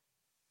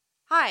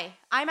Hi,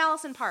 I'm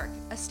Allison Park,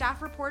 a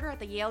staff reporter at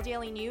the Yale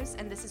Daily News,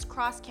 and this is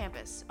Cross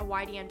Campus, a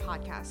YDN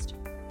podcast.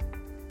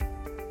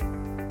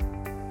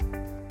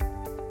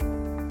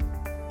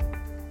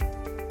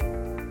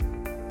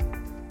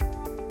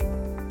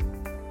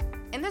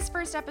 In this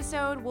first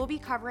episode, we'll be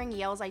covering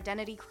Yale's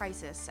identity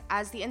crisis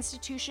as the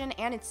institution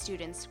and its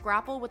students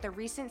grapple with the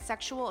recent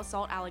sexual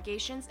assault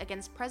allegations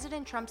against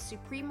President Trump's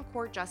Supreme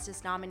Court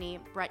Justice nominee,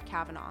 Brett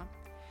Kavanaugh.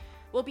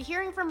 We'll be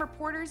hearing from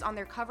reporters on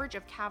their coverage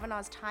of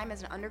Kavanaugh's time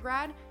as an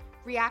undergrad,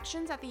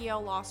 reactions at the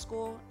Yale Law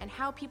School, and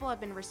how people have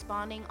been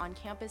responding on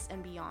campus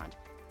and beyond.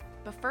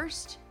 But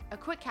first, a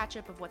quick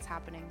catch-up of what's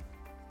happening.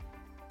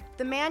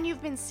 The man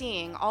you've been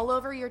seeing all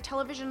over your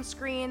television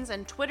screens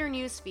and Twitter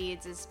news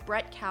feeds is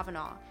Brett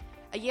Kavanaugh,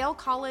 a Yale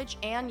College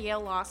and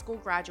Yale Law School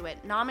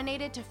graduate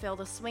nominated to fill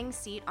the swing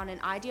seat on an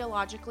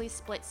ideologically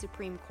split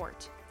Supreme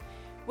Court.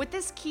 With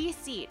this key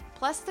seat,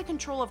 plus the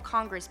control of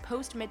Congress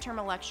post-midterm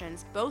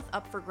elections both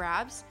up for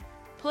grabs,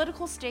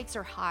 political stakes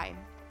are high.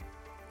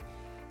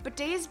 But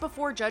days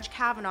before Judge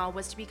Kavanaugh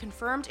was to be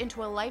confirmed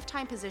into a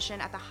lifetime position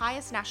at the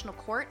highest national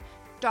court,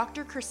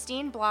 Dr.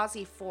 Christine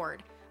Blasey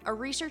Ford, a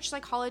research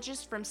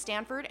psychologist from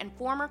Stanford and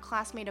former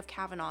classmate of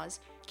Kavanaugh's,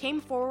 came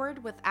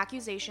forward with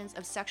accusations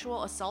of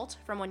sexual assault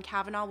from when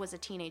Kavanaugh was a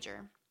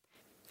teenager.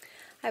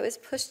 I was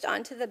pushed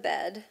onto the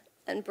bed,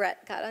 and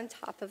Brett got on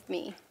top of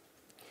me.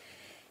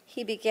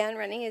 He began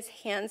running his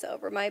hands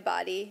over my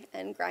body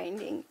and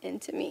grinding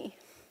into me.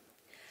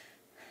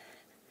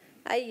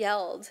 I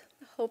yelled,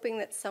 hoping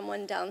that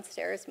someone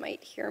downstairs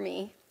might hear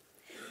me,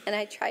 and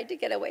I tried to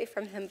get away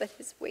from him, but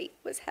his weight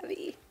was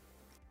heavy.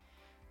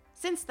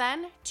 Since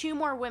then, two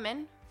more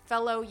women,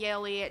 fellow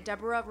Yaleie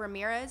Deborah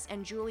Ramirez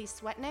and Julie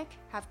Swetnick,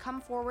 have come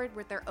forward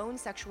with their own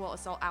sexual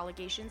assault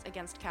allegations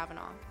against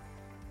Kavanaugh.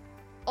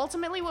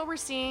 Ultimately, what we're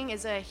seeing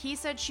is a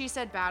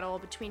he-said-she-said battle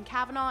between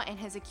Kavanaugh and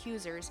his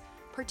accusers,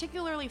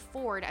 particularly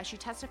Ford, as she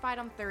testified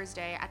on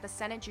Thursday at the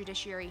Senate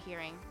Judiciary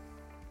hearing.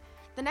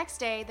 The next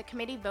day, the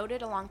committee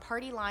voted along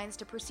party lines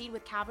to proceed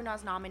with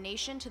Kavanaugh's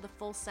nomination to the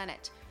full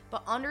Senate,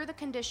 but under the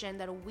condition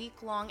that a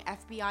week-long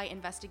FBI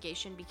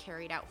investigation be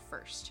carried out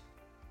first.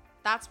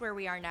 That's where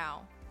we are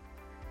now.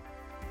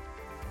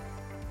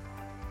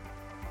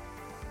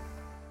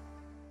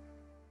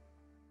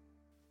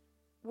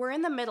 We're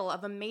in the middle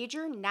of a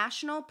major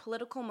national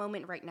political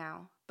moment right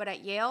now, but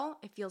at Yale,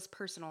 it feels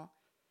personal.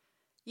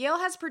 Yale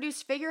has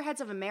produced figureheads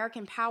of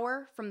American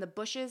power from the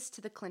Bushes to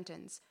the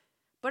Clintons,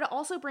 but it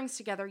also brings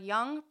together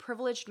young,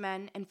 privileged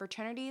men in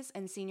fraternities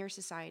and senior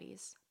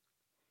societies.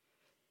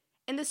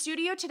 In the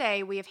studio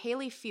today, we have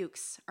Haley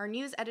Fuchs, our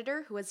news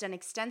editor who has done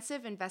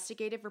extensive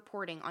investigative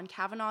reporting on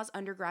Kavanaugh's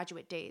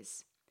undergraduate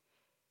days.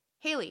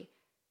 Haley,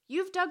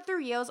 you've dug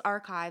through Yale's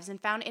archives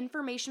and found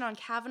information on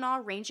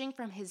Kavanaugh ranging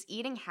from his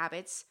eating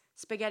habits,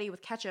 spaghetti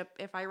with ketchup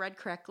if I read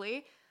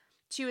correctly,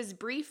 to his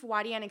brief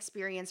YDN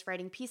experience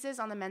writing pieces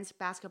on the men's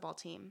basketball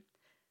team.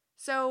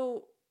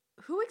 So,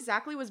 who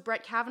exactly was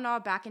Brett Kavanaugh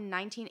back in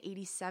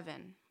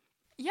 1987?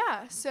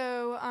 Yeah,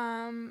 so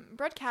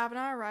Brett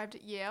Kavanaugh arrived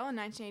at Yale in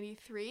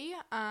 1983,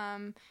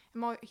 and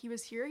while he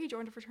was here, he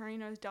joined a fraternity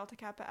known as Delta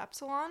Kappa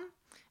Epsilon.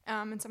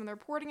 In some of the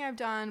reporting I've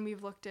done,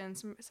 we've looked in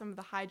some of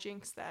the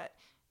hijinks that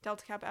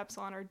Delta Kappa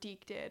Epsilon, or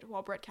DEEK, did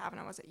while Brett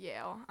Kavanaugh was at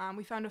Yale.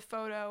 We found a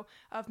photo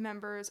of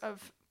members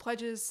of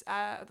pledges,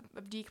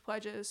 of DEEK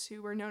pledges,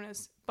 who were known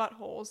as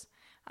buttholes,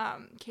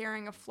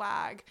 carrying a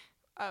flag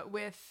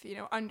with,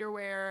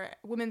 underwear,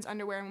 women's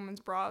underwear and women's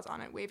bras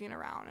on it, waving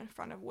around in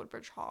front of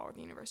Woodbridge Hall or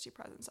the university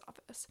president's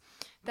office.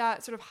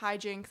 That sort of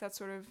hijink, that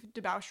sort of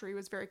debauchery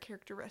was very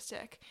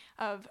characteristic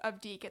of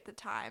DEEK at the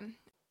time.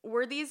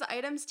 Were these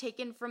items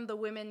taken from the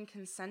women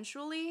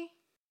consensually?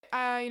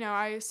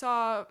 I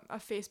saw a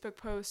Facebook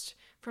post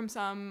from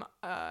some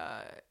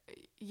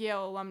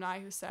Yale alumni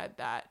who said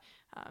that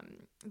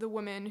the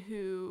women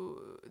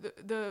who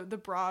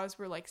the bras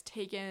were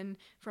taken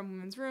from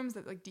women's rooms,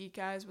 that DEEK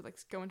guys would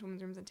go into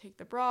women's rooms and take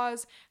the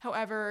bras.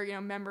 However,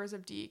 members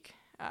of DEEK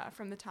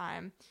from the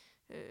time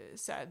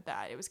said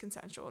that it was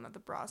consensual and that the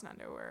bras and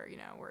underwear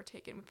were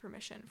taken with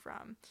permission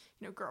from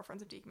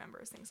girlfriends of DEEK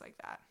members, things like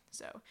that.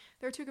 So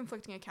there are two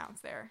conflicting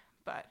accounts there,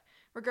 but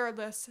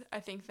regardless, I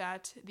think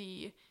that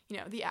the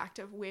act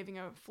of waving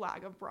a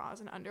flag of bras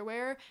and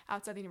underwear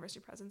outside the university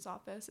president's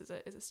office is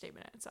a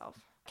statement in itself.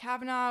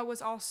 Kavanaugh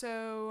was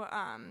also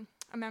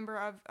a member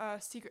of a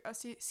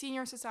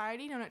senior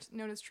society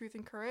known as Truth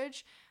and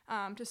Courage.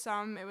 To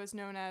some, it was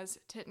known as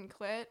Tit and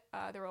Clit.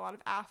 There were a lot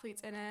of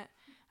athletes in it.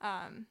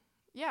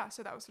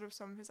 So that was sort of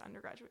some of his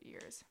undergraduate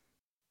years.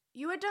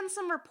 You had done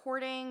some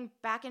reporting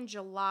back in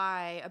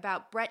July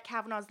about Brett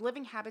Kavanaugh's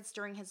living habits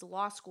during his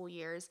law school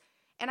years,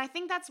 and I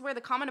think that's where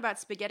the comment about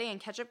spaghetti and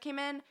ketchup came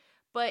in,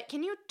 but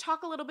can you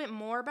talk a little bit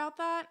more about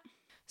that?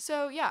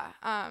 So,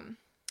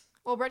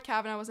 Brett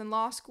Kavanaugh was in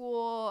law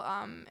school.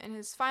 In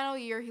his final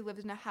year, he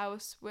lived in a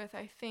house with,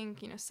 I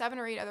think, 7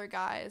 or 8 other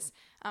guys.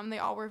 They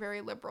all were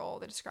very liberal.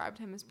 They described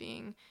him as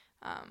being,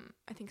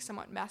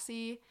 somewhat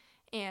messy.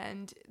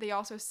 And they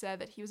also said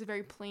that he was a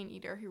very plain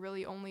eater. He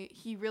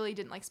really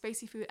didn't like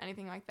spicy food,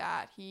 anything like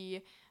that.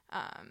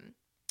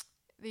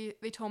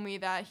 they told me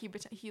that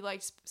he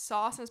liked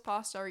sauce in his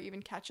pasta or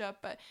even ketchup,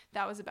 but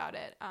that was about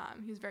it.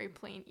 He was a very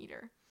plain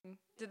eater.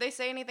 Did they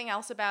say anything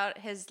else about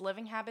his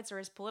living habits or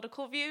his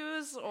political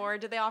views, or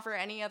did they offer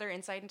any other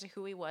insight into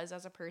who he was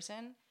as a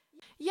person?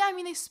 Yeah, I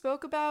mean, they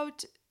spoke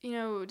about,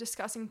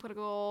 discussing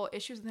political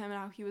issues with him and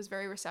how he was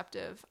very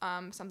receptive.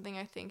 Something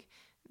I think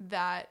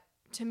that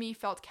to me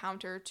felt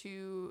counter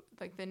to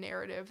like the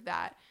narrative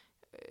that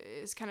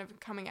is kind of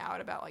coming out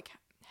about like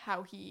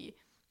how he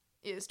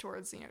is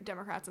towards,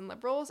 Democrats and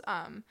liberals.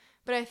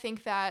 But I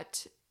think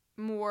that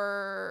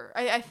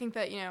I think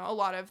that, a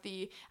lot of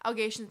the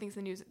allegations and things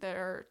in the news that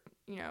are,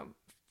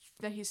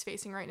 that he's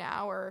facing right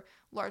now are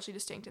largely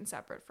distinct and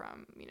separate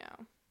from,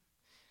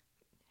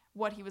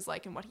 what he was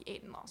like and what he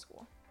ate in law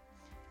school.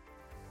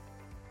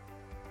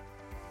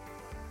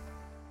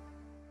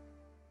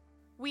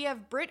 We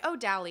have Britt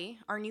O'Dally,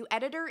 our new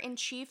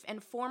editor-in-chief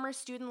and former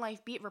Student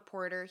Life beat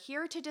reporter,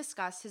 here to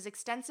discuss his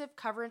extensive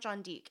coverage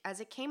on Deke as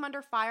it came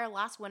under fire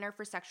last winter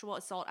for sexual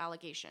assault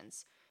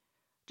allegations.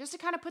 Just to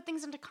kind of put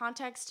things into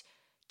context,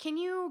 can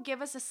you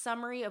give us a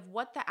summary of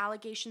what the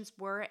allegations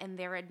were and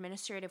their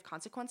administrative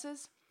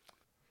consequences?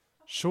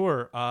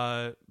 Sure.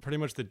 Pretty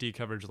much the Deke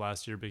coverage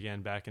last year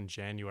began back in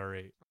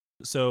January.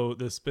 So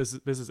this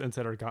Business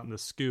Insider had gotten the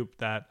scoop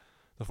that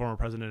the former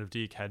president of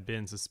Deke had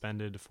been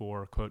suspended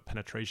for, quote,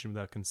 penetration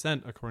without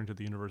consent, according to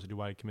the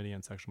University-wide Committee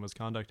on Sexual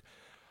Misconduct.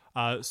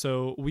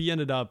 So we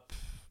ended up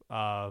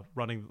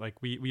running,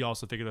 we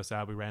also figured this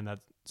out. We ran that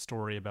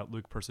story about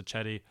Luke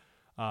Persichetti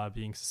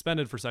being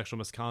suspended for sexual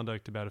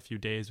misconduct about a few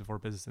days before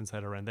Business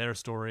Insider ran their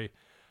story.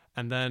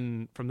 And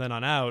then from then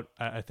on out,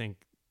 I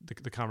think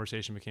the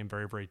conversation became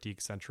very, very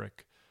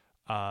Deke-centric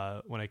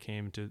when it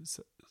came to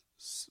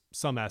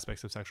some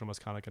aspects of sexual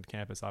misconduct on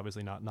campus.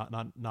 Obviously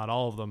not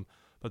all of them,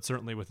 but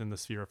certainly within the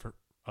sphere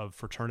of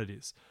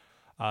fraternities.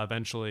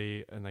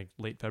 Eventually, in like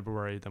late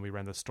February, then we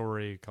ran the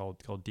story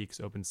called Deke's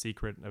Open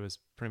Secret. It was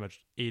pretty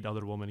much 8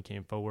 other women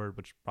came forward,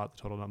 which brought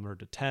the total number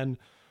to 10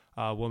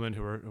 women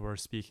who were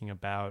speaking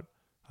about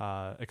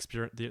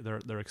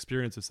their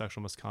experience of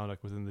sexual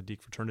misconduct within the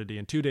Deke fraternity.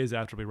 And 2 days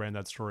after we ran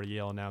that story,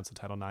 Yale announced a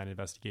Title IX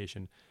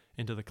investigation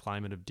into the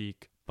climate of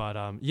Deke. But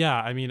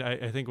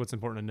I think what's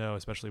important to know,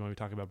 especially when we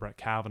talk about Brett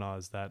Kavanaugh,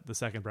 is that the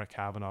second Brett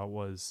Kavanaugh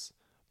was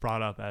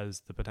brought up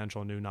as the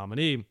potential new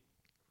nominee,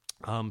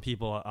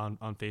 people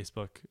on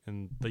Facebook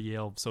in the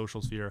Yale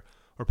social sphere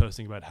were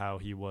posting about how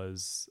he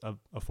was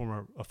a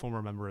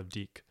former member of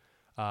Deke.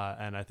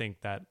 And I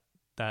think that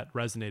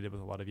resonated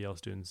with a lot of Yale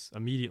students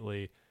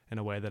immediately in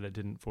a way that it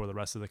didn't for the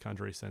rest of the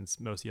country, since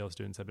most Yale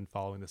students had been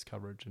following this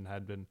coverage and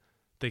had been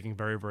thinking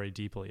very, very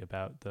deeply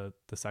about the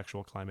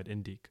sexual climate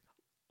in Deke.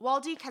 While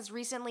Deke has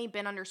recently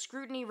been under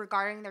scrutiny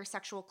regarding their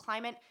sexual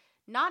climate,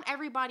 not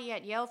everybody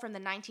at Yale from the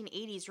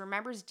 1980s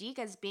remembers Deke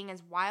as being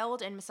as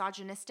wild and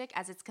misogynistic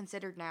as it's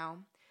considered now.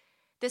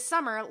 This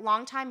summer,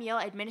 longtime Yale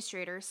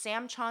administrator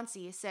Sam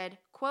Chauncey said,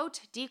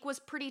 quote, Deke was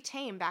pretty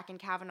tame back in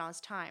Kavanaugh's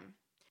time.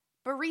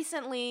 But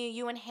recently,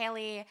 you and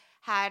Haley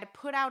had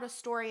put out a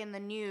story in the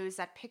news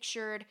that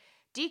pictured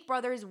Deke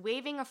brothers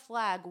waving a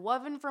flag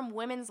woven from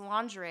women's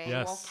lingerie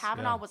while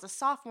Kavanaugh was a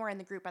sophomore in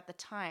the group at the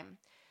time.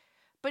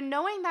 But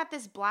knowing that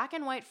this black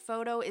and white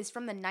photo is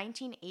from the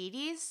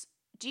 1980s,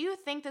 do you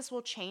think this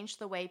will change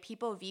the way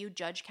people view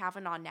Judge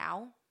Kavanaugh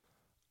now?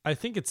 I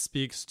think it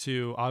speaks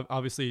to,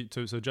 obviously,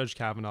 so Judge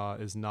Kavanaugh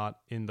is not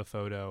in the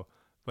photo,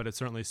 but it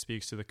certainly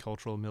speaks to the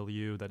cultural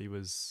milieu that he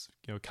was,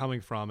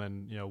 coming from,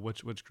 and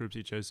which groups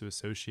he chose to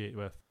associate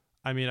with.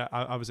 I mean, I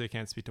obviously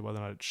can't speak to whether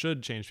or not it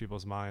should change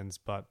people's minds,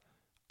 but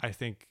I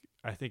think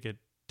it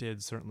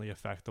did certainly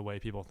affect the way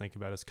people think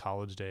about his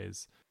college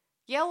days.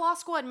 Yale Law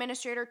School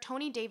Administrator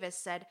Tony Davis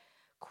said,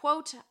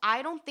 quote,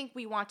 I don't think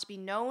we want to be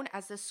known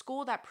as the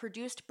school that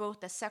produced both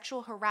the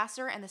sexual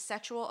harasser and the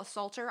sexual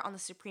assaulter on the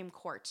Supreme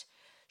Court.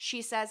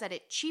 She says that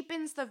it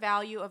cheapens the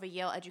value of a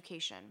Yale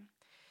education.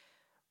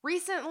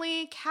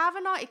 Recently,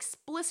 Kavanaugh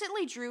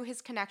explicitly drew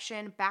his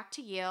connection back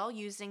to Yale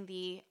using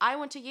the I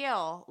went to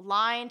Yale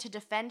line to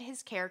defend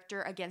his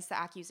character against the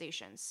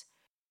accusations.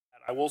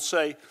 I will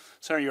say,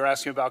 Senator, you're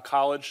asking about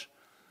college.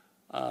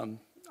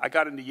 I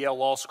got into Yale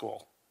Law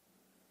School.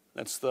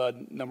 That's the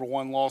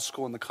 #1 law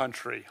school in the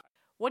country.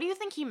 What do you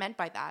think he meant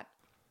by that?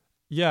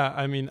 Yeah,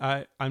 I mean,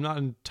 I'm not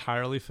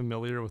entirely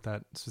familiar with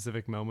that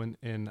specific moment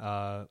in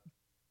the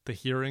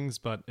hearings,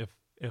 but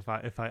if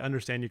I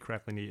understand you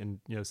correctly,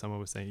 and someone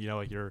was saying,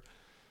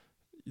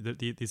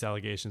 these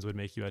allegations would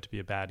make you out to be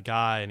a bad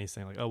guy, and he's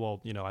saying like, oh well,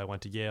 I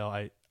went to Yale.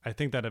 I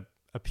think that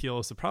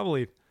appeals to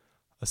probably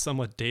a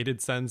somewhat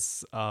dated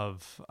sense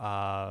of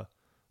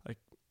like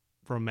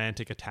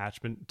romantic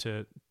attachment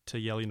to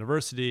Yale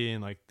University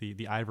and like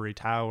the ivory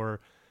tower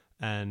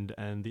and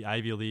the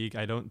Ivy League.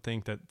 I don't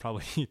think that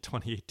probably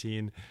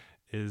 2018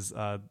 is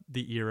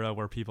the era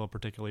where people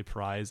particularly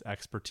prize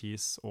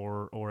expertise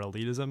or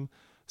elitism.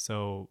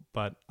 So,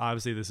 but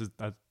obviously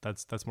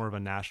that's more of a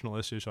national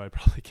issue, so I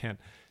probably can't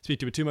speak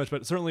to it too much.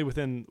 But certainly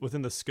within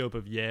the scope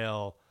of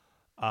Yale,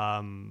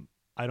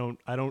 I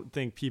don't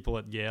think people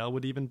at Yale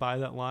would even buy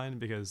that line,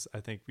 because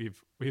I think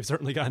we've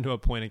certainly gotten to a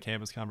point in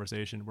campus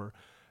conversation where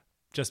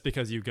just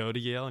because you go to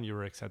Yale and you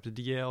were accepted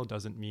to Yale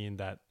doesn't mean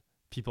that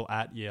people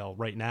at Yale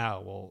right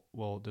now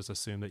will just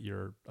assume that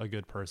you're a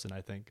good person,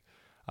 I think,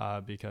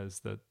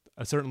 because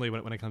certainly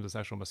when it comes to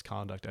sexual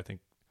misconduct, I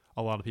think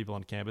a lot of people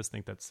on campus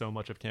think that so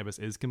much of campus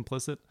is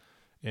complicit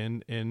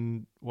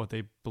in what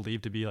they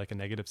believe to be like a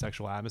negative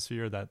sexual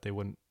atmosphere that they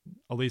wouldn't,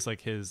 at least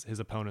like his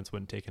opponents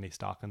wouldn't take any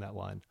stock in that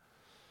line.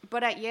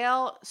 But at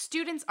Yale,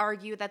 students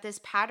argue that this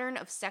pattern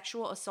of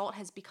sexual assault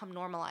has become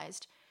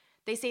normalized.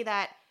 They say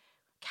that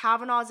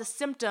Kavanaugh is a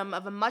symptom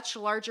of a much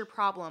larger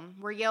problem,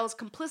 where Yale is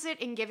complicit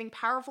in giving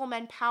powerful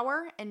men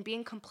power and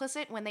being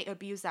complicit when they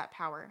abuse that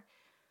power.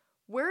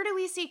 Where do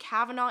we see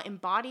Kavanaugh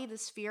embody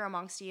this fear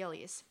amongst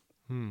Yalees?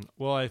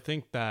 Well, I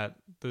think that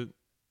the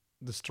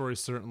story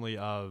certainly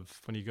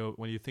of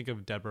when you think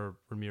of Deborah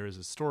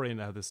Ramirez's story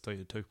and how this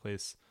study took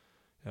place,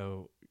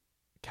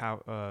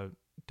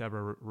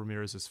 Deborah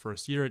Ramirez's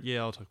first year at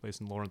Yale took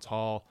place in Lawrence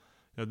Hall.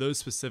 Those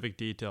specific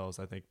details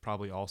I think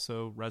probably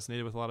also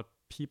resonated with a lot of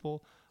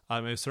people.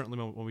 Certainly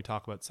when we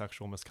talk about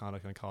sexual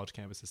misconduct on college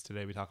campuses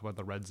today, we talk about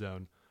the red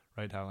zone,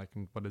 right? How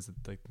what is it,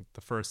 like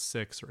the first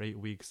 6 or 8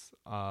 weeks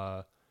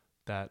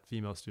that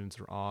female students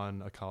are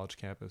on a college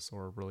campus,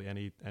 or really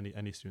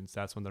any students,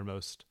 that's when they're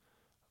most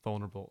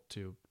vulnerable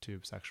to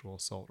sexual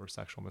assault or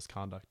sexual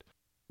misconduct.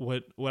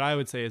 What I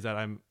would say is that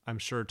I'm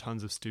sure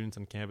tons of students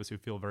on campus who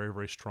feel very,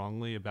 very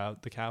strongly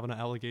about the Kavanaugh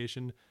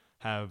allegation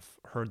have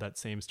heard that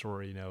same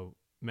story,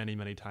 many,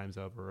 many times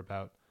over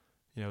about,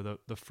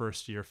 the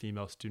first year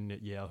female student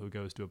at Yale who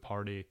goes to a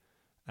party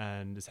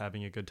and is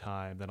having a good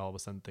time. Then all of a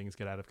sudden things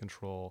get out of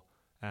control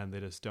and they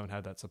just don't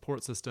have that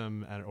support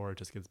system, or it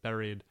just gets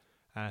buried.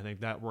 And I think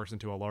that works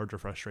into a larger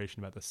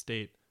frustration about the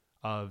state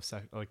of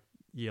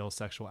Yale's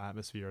sexual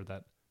atmosphere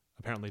that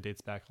apparently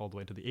dates back all the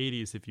way to the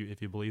 80s,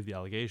 if you believe the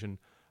allegation.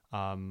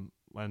 And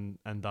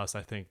thus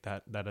I think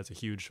that is a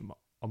huge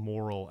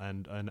moral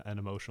and an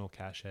emotional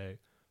cachet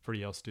for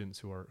Yale students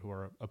who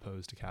are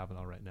opposed to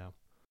Kavanaugh right now.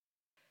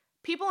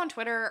 People on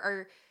Twitter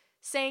are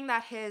saying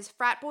that his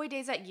frat boy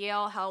days at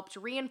Yale helped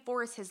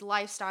reinforce his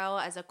lifestyle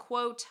as a,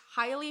 quote,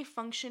 highly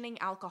functioning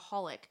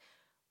alcoholic.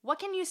 What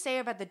can you say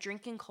about the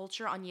drinking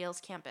culture on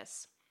Yale's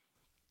campus?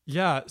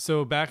 Yeah,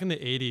 so back in the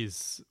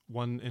 80s,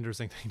 one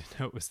interesting thing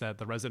to note was that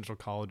the residential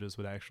colleges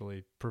would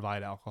actually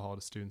provide alcohol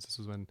to students. This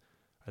was when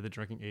the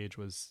drinking age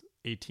was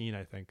 18,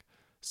 I think.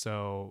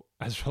 So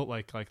I felt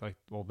like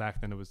back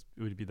then it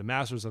would be the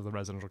masters of the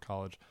residential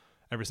college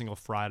every single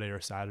Friday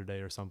or Saturday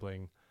or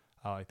something.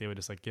 They would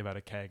just give out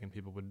a keg and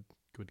people would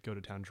go to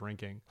town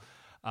drinking.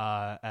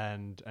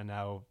 And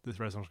now the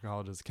residential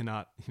colleges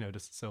cannot,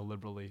 just so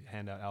liberally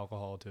hand out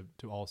alcohol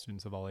to all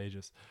students of all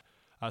ages.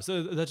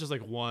 So that's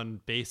just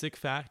one basic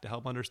fact to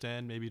help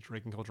understand maybe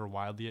drinking culture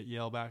widely at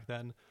Yale back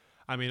then.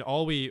 I mean,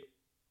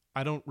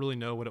 I don't really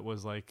know what it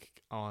was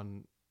like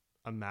on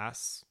a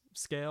mass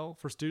scale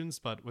for students,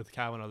 but with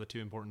Kavanaugh, the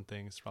two important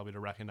things probably to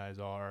recognize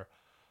are,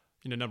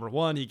 number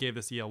one, he gave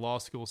this Yale Law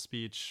School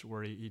speech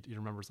where he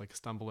remembers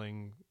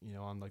stumbling,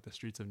 on the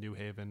streets of New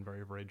Haven,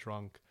 very, very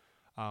drunk.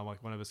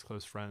 One of his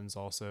close friends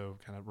also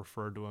kind of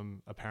referred to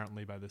him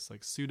apparently by this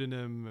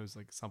pseudonym. It was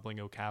something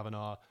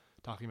Kavanaugh,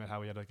 talking about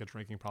how he had a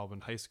drinking problem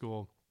in high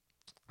school.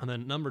 And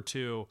then number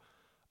two,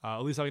 at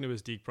least talking to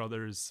his Deke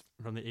brothers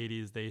from the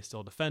 80s, they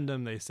still defend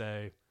him. They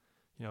say,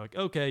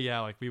 okay,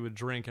 yeah, we would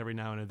drink every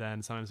now and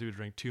then. Sometimes we would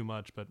drink too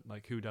much, but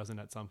who doesn't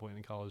at some point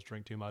in college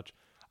drink too much?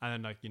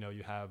 And then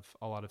you have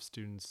a lot of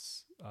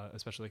students,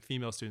 especially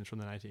female students from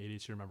the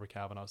 1980s who remember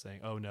Kavanaugh saying,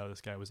 oh no, this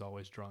guy was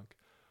always drunk.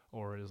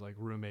 Or his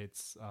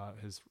roommates, I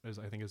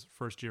think his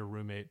first year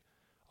roommate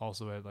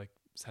also had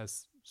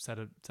has said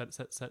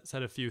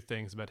a few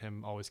things about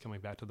him always coming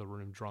back to the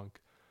room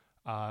drunk.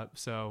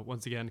 So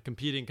once again,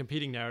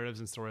 competing narratives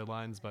and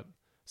storylines, but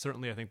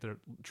certainly I think that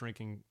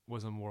drinking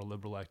was a more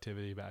liberal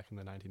activity back in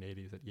the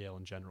 1980s at Yale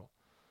in general.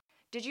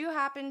 Did you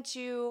happen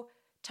to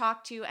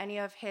talk to any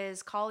of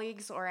his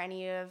colleagues or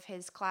any of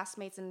his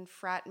classmates and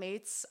frat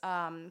mates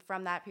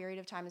from that period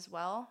of time as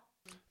well?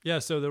 Yeah,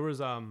 so there was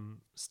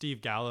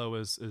Steve Gallo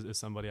is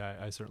somebody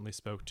I certainly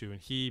spoke to, and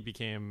he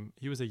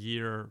was a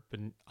year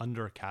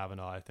under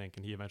Kavanaugh, I think,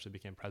 and he eventually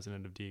became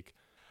president of Deke.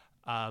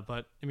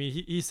 But I mean,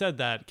 he said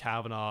that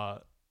Kavanaugh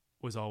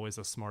was always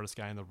the smartest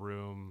guy in the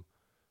room,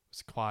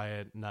 was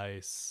quiet,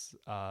 nice,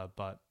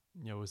 but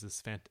was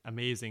this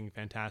amazing,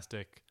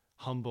 fantastic,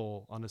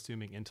 humble,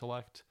 unassuming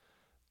intellect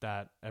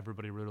that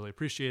everybody really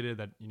appreciated.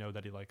 That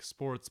that he liked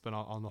sports, but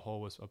on the whole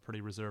was a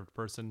pretty reserved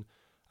person.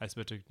 I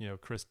spoke to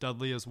Chris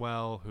Dudley as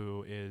well,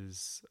 who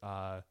is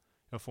a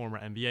former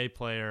NBA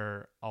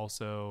player,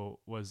 also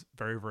was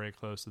very, very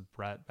close with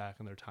Brett back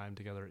in their time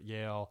together at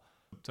Yale.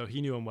 So he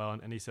knew him well,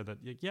 and he said that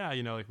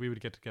we would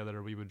get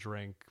together, we would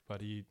drink, but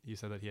he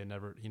said that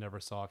he never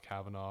saw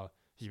Kavanaugh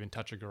even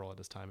touch a girl at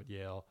his time at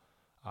Yale.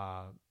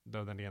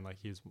 Though then again,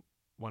 he's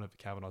one of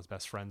Kavanaugh's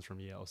best friends from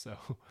Yale, so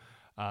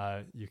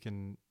you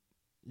can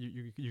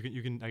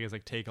I guess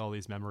take all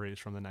these memories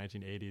from the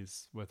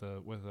 1980s with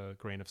a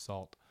grain of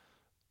salt.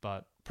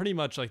 But pretty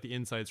much the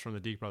insights from the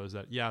Deke brothers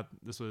that,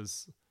 this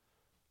was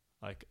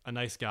a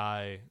nice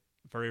guy,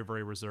 very,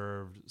 very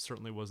reserved,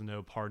 certainly was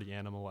no party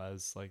animal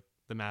as like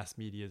the mass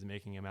media is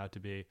making him out to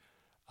be,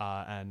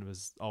 and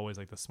was always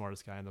like the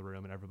smartest guy in the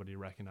room, and everybody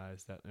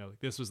recognized that, like,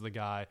 this was the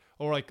guy.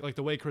 Or like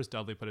the way Chris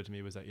Dudley put it to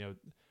me was that,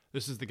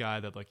 this is the guy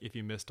that, like, if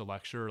you missed a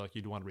lecture, like,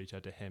 you'd want to reach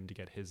out to him to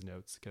get his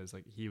notes, because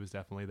like he was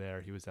definitely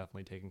there, he was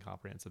definitely taking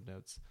comprehensive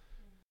notes.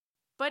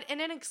 But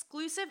in an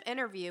exclusive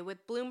interview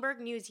with Bloomberg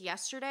News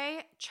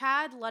yesterday,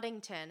 Chad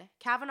Ludington,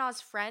 Kavanaugh's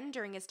friend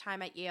during his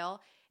time at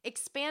Yale,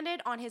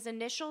 expanded on his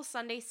initial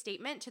Sunday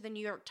statement to the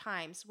New York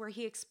Times, where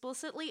he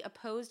explicitly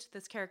opposed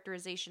this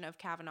characterization of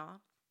Kavanaugh.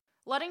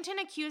 Ludington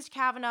accused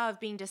Kavanaugh of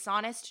being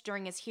dishonest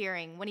during his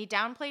hearing when he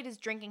downplayed his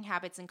drinking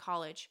habits in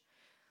college.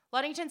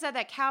 Ludington said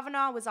that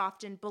Kavanaugh was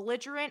often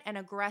belligerent and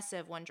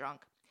aggressive when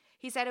drunk.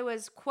 He said it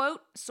was,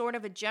 quote, sort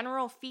of a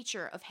general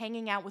feature of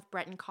hanging out with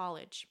Brett in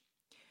college.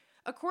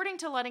 According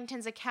to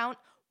Ludington's account,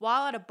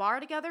 while at a bar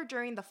together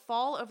during the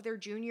fall of their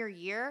junior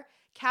year,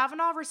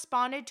 Kavanaugh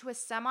responded to a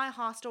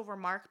semi-hostile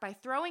remark by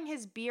throwing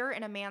his beer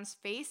in a man's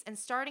face and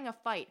starting a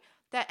fight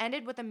that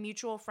ended with a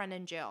mutual friend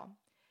in jail.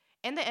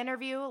 In the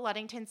interview,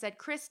 Ludington said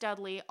Chris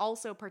Dudley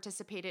also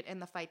participated in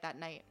the fight that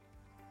night.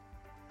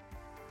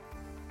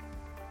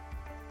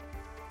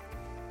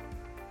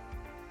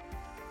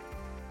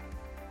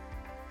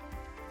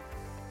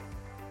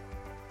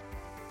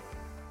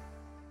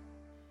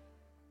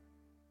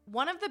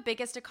 One of the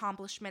biggest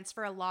accomplishments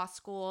for a law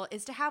school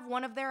is to have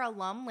one of their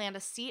alum land a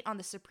seat on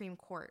the Supreme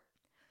Court.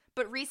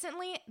 But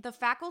recently, the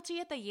faculty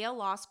at the Yale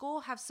Law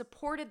School have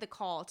supported the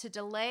call to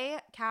delay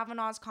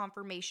Kavanaugh's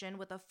confirmation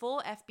with a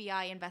full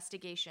FBI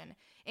investigation,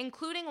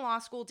 including Law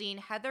School Dean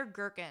Heather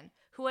Gerken,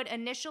 who had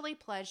initially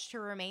pledged to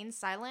remain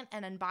silent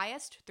and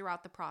unbiased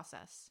throughout the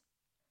process.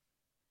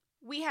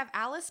 We have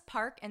Alice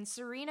Park and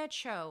Serena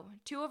Cho,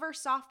 two of our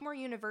sophomore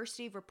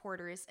university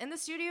reporters, in the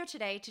studio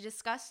today to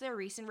discuss their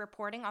recent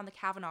reporting on the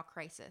Kavanaugh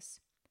crisis.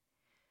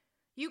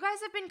 You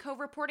guys have been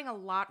co-reporting a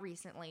lot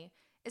recently,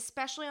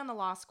 especially on the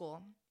law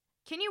school.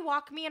 Can you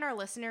walk me and our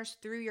listeners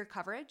through your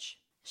coverage?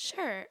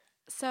 Sure.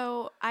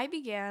 So I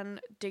began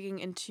digging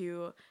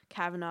into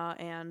Kavanaugh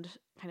and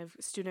kind of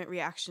student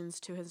reactions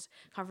to his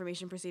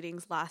confirmation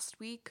proceedings last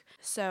week.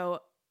 So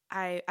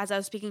as I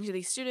was speaking to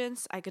these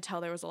students, I could tell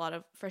there was a lot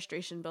of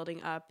frustration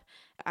building up.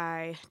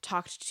 I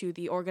talked to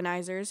the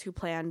organizers who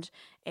planned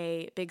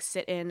a big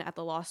sit-in at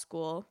the law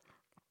school.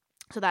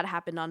 So that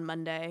happened on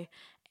Monday.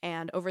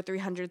 And over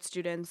 300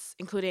 students,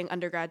 including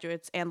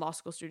undergraduates and law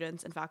school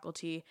students and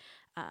faculty,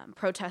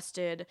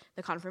 protested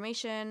the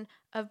confirmation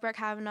of Brett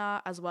Kavanaugh,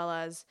 as well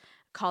as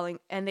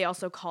and they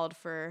also called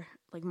for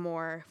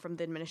more from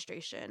the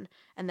administration.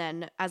 And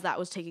then as that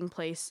was taking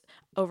place,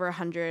 over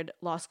 100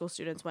 law school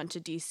students went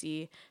to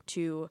DC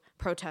to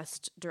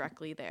protest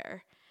directly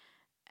there.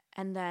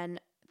 And then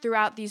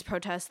throughout these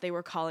protests, they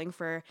were calling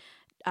for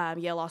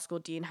Yale Law School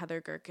Dean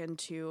Heather Gerken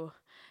to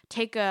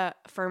take a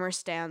firmer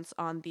stance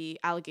on the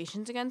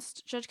allegations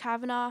against Judge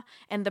Kavanaugh.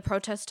 And the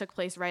protest took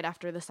place right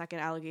after the second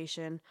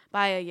allegation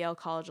by a Yale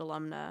College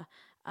alumna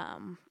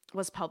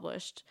was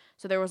published.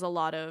 So there was a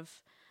lot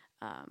of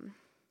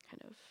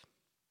kind of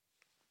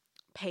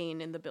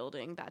pain in the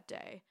building that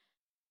day.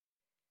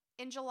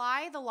 In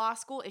July, the law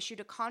school issued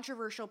a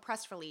controversial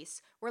press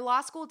release where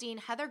Law School Dean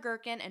Heather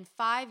Gerken and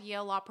 5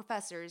 Yale law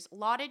professors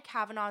lauded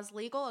Kavanaugh's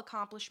legal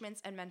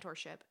accomplishments and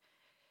mentorship.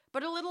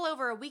 But a little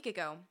over a week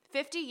ago,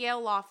 50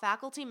 Yale Law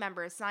faculty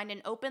members signed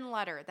an open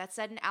letter that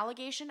said an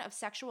allegation of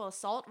sexual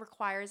assault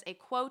requires a,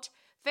 quote,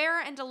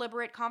 fair and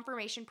deliberate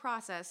confirmation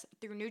process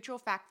through neutral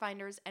fact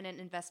finders and an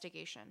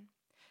investigation.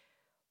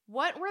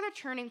 What were the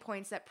turning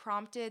points that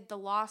prompted the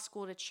law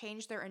school to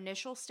change their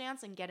initial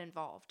stance and get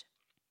involved?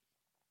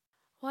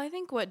 Well, I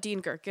think what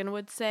Dean Gerken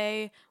would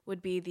say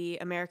would be the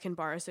American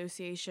Bar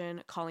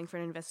Association calling for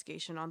an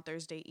investigation on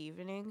Thursday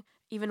evening.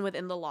 Even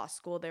within the law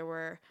school, there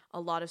were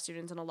a lot of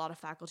students and a lot of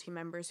faculty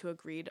members who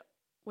agreed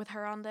with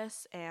her on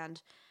this.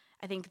 And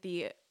I think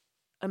the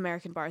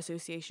American Bar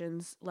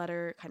Association's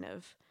letter kind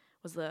of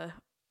was the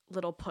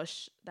little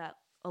push that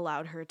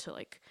allowed her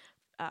to,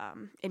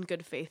 in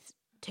good faith,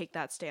 take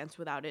that stance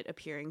without it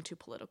appearing too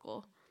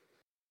political.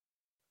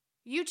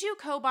 You two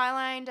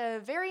co-bylined a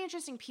very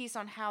interesting piece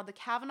on how the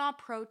Kavanaugh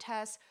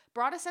protests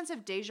brought a sense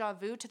of deja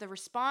vu to the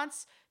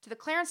response to the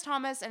Clarence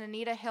Thomas and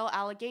Anita Hill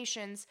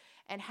allegations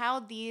and how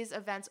these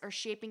events are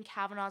shaping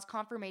Kavanaugh's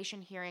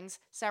confirmation hearings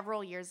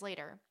several years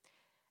later.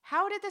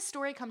 How did this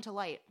story come to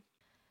light?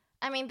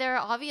 I mean, there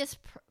are obvious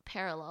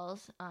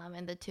parallels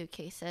in the two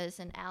cases,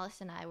 and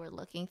Alice and I were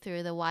looking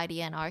through the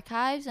YDN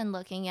archives and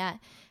looking at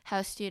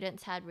how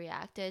students had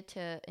reacted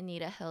to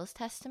Anita Hill's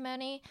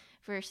testimony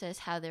versus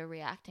how they're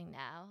reacting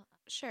now.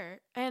 Sure.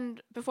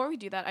 And before we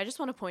do that, I just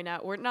want to point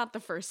out, we're not the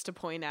first to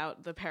point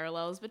out the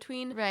parallels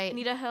between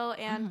Anita Hill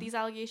and these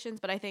allegations,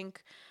 but I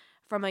think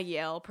from a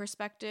Yale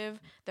perspective,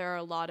 there are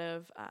a lot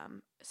of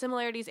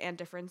similarities and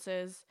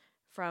differences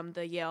from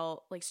the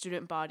Yale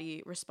student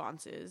body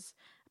responses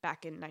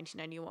back in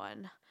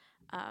 1991.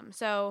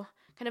 So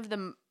kind of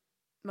the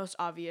most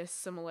obvious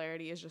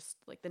similarity is just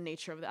the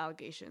nature of the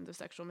allegations of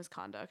sexual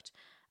misconduct.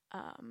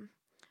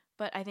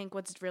 But I think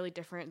what's really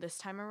different this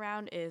time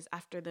around is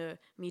after the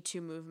Me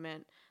Too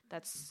movement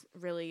that's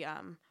really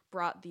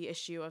brought the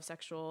issue of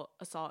sexual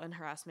assault and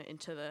harassment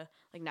into the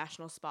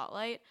national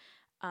spotlight.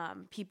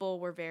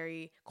 People were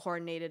very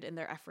coordinated in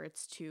their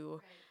efforts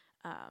to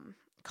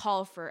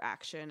call for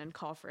action and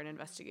call for an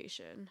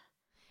investigation.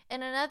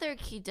 And another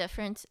key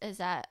difference is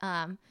that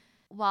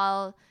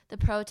while the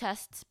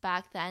protests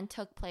back then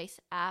took place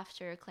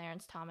after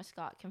Clarence Thomas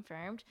got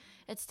confirmed,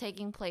 it's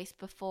taking place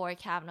before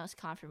Kavanaugh's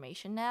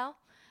confirmation now.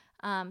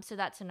 So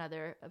that's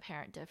another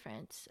apparent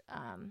difference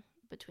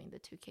between the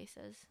two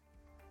cases.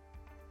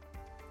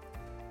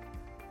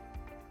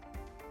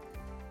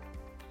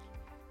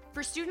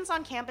 For students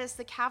on campus,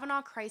 the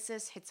Kavanaugh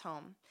crisis hits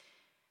home.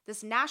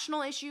 This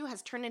national issue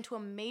has turned into a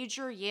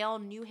major Yale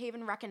New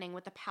Haven reckoning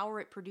with the power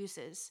it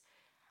produces.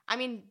 I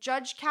mean,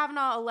 Judge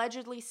Kavanaugh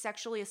allegedly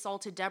sexually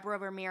assaulted Deborah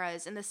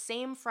Ramirez in the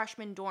same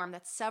freshman dorm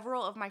that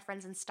several of my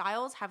friends in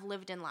Stiles have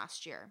lived in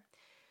last year.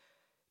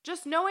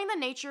 Just knowing the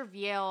nature of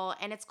Yale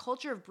and its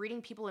culture of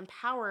breeding people in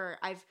power,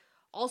 I've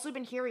also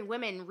been hearing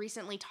women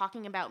recently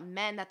talking about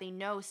men that they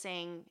know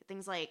saying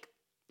things like,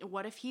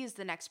 what if he's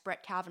the next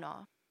Brett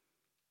Kavanaugh?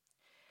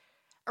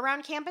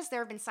 Around campus, there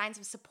have been signs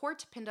of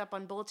support pinned up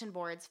on bulletin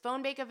boards,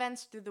 phone bank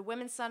events through the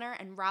Women's Center,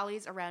 and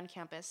rallies around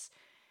campus.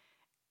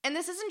 And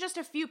this isn't just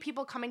a few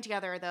people coming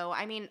together, though.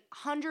 I mean,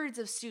 hundreds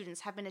of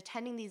students have been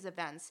attending these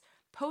events,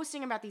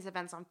 posting about these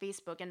events on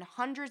Facebook, and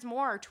hundreds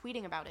more are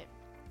tweeting about it.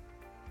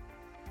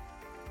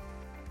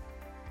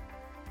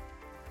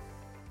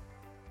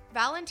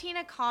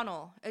 Valentina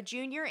Connell, a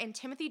junior in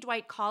Timothy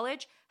Dwight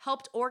College,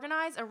 helped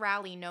organize a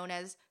rally known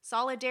as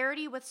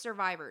Solidarity with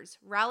Survivors,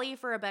 Rally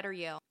for a Better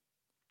Yale.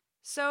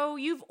 So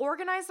you've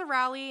organized the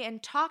rally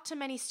and talked to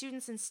many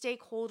students and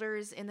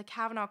stakeholders in the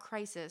Kavanaugh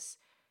crisis.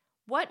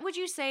 What would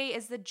you say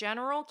is the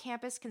general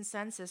campus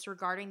consensus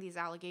regarding these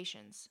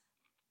allegations?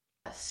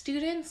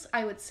 Students,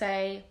 I would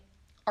say,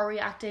 are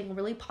reacting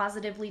really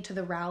positively to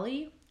the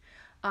rally.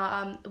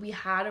 We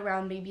had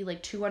around maybe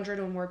 200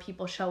 or more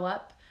people show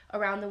up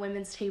around the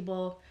women's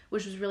table,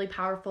 which was really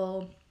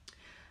powerful.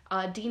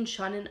 Dean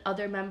Shun and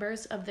other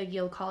members of the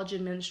Yale College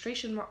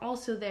administration were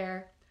also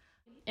there.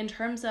 In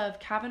terms of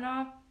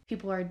Kavanaugh,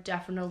 people are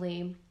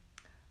definitely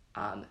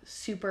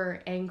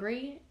super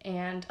angry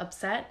and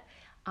upset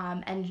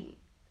and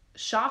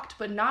shocked,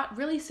 but not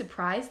really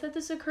surprised that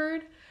this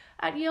occurred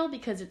at Yale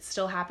because it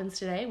still happens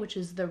today, which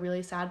is the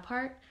really sad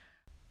part.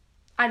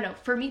 I don't know,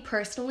 for me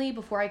personally,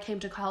 before I came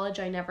to college,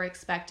 I never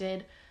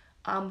expected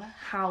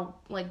how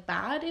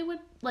bad it would,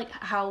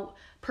 how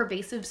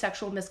pervasive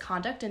sexual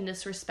misconduct and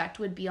disrespect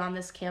would be on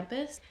this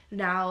campus.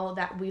 Now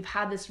that we've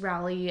had this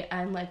rally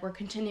and we're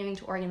continuing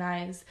to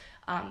organize,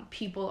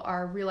 people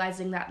are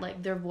realizing that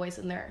their voice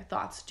and their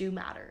thoughts do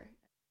matter.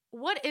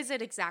 What is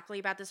it exactly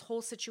about this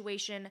whole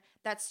situation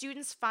that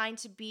students find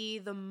to be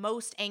the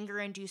most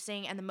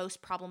anger-inducing and the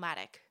most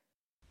problematic?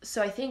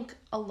 So I think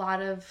a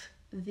lot of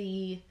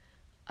the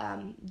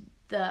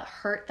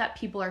hurt that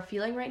people are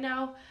feeling right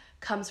now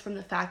comes from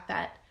the fact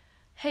that,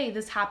 hey,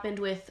 this happened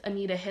with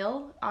Anita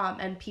Hill,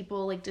 and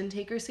people didn't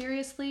take her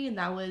seriously, and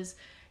that was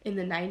in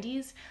the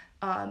 90s.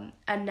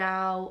 And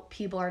now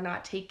people are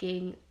not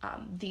taking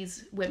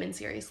these women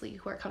seriously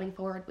who are coming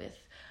forward with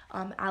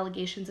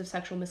allegations of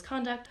sexual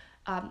misconduct.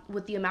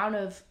 With the amount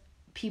of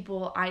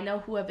people I know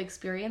who have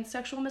experienced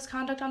sexual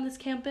misconduct on this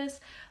campus,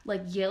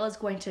 Yale is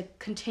going to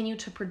continue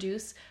to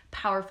produce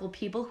powerful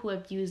people who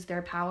have used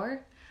their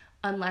power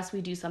unless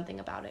we do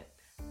something about it.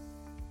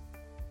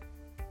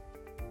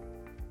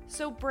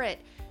 So Britt,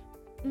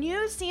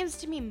 news seems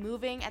to be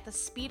moving at the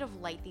speed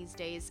of light these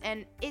days,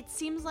 and it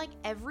seems like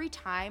every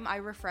time I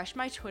refresh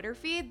my Twitter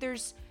feed,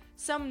 there's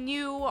some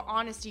new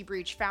honesty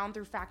breach found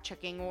through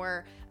fact-checking,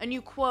 or a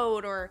new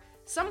quote, or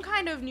some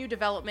kind of new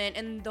development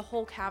in the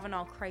whole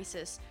Kavanaugh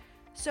crisis.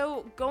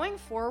 So going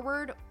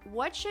forward,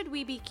 what should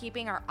we be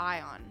keeping our eye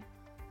on?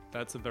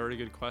 That's a very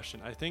good question.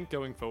 I think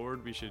going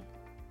forward, we should,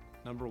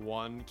 number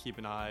one, keep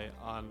an eye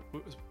on,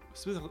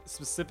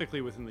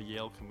 specifically within the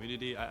Yale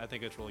community, I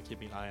think it's really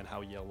keeping an eye on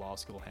how Yale Law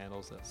School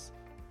handles this.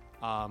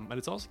 And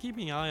it's also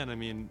keeping an eye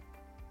on,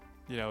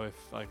 if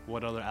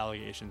what other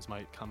allegations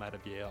might come out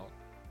of Yale.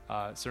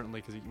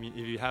 Certainly, because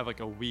if you have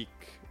a week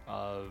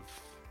of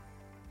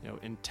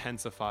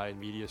intensified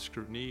media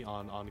scrutiny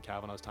on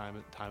Kavanaugh's time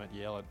at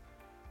Yale,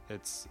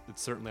 it's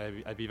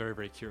certainly, I'd be very,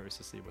 very curious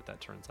to see what that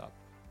turns up.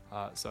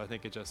 So I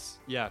think it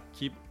just,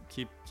 keep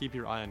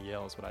your eye on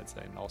Yale is what I'd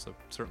say, and also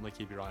certainly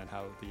keep your eye on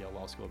how the Yale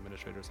Law School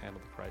administrators handle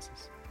the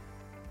crisis.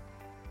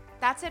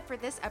 That's it for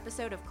this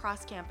episode of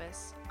Cross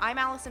Campus. I'm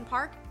Allison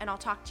Park, and I'll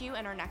talk to you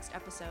in our next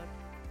episode.